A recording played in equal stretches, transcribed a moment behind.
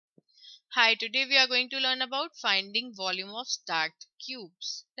Hi, today we are going to learn about finding volume of stacked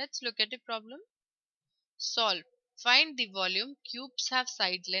cubes. Let's look at a problem. Solve. Find the volume. Cubes have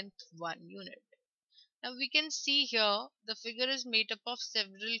side length 1 unit. Now we can see here the figure is made up of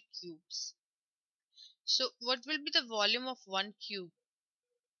several cubes. So what will be the volume of one cube?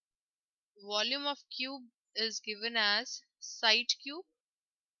 Volume of cube is given as side cube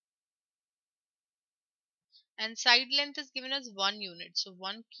and side length is given as 1 unit. So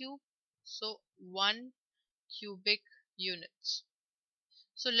 1 cube, so 1 cubic units.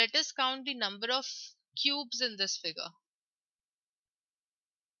 So let us count the number of cubes in this figure.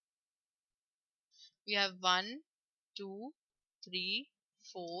 We have 1, 2, 3,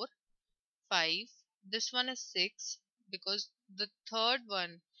 4, 5. This one is 6 because the third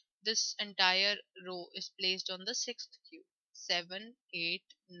one, this entire row is placed on the sixth cube. 7, 8,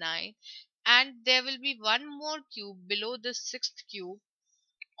 9, and there will be one more cube below the sixth cube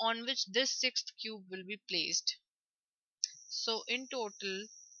on which this sixth cube will be placed. So in total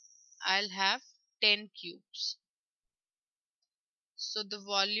I'll have 10 cubes. So the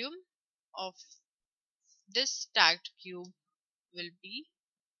volume of this stacked cube will be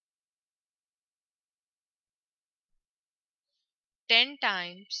 10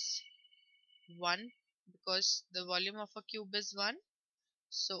 times 1 because the volume of a cube is 1.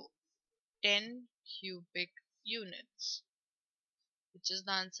 So 10 cubic units, which is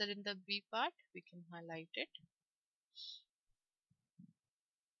the answer in the B part. We can highlight it.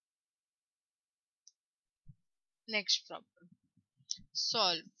 Next problem.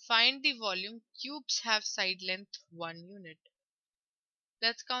 Solve. Find the volume. Cubes have side length 1 unit.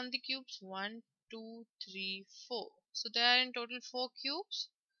 Let's count the cubes. 1, 2, 3, 4. So there are in total 4 cubes.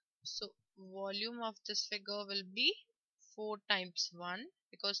 So volume of this figure will be 4 times 1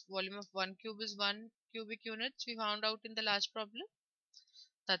 because volume of 1 cube is 1 cubic units we found out in the last problem.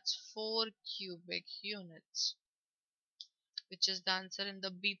 That's 4 cubic units, which is the answer in the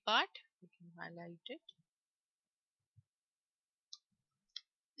B part. We can highlight it.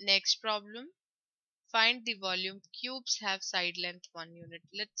 Next problem. Find the volume. Cubes have side length 1 unit.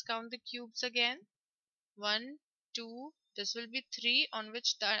 Let's count the cubes again. 1, 2, this will be 3 on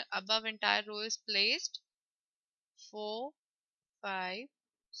which the above entire row is placed. 4, 5,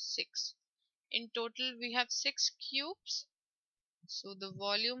 6. In total we have 6 cubes. So the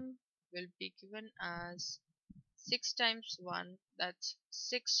volume will be given as 6 times 1, that's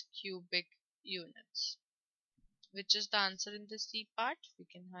 6 cubic units, which is the answer in the C part. We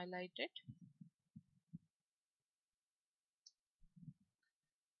can highlight it.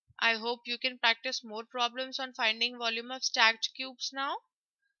 I hope you can practice more problems on finding volume of stacked cubes now.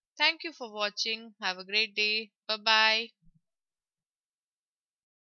 Thank you for watching. Have a great day. Bye bye.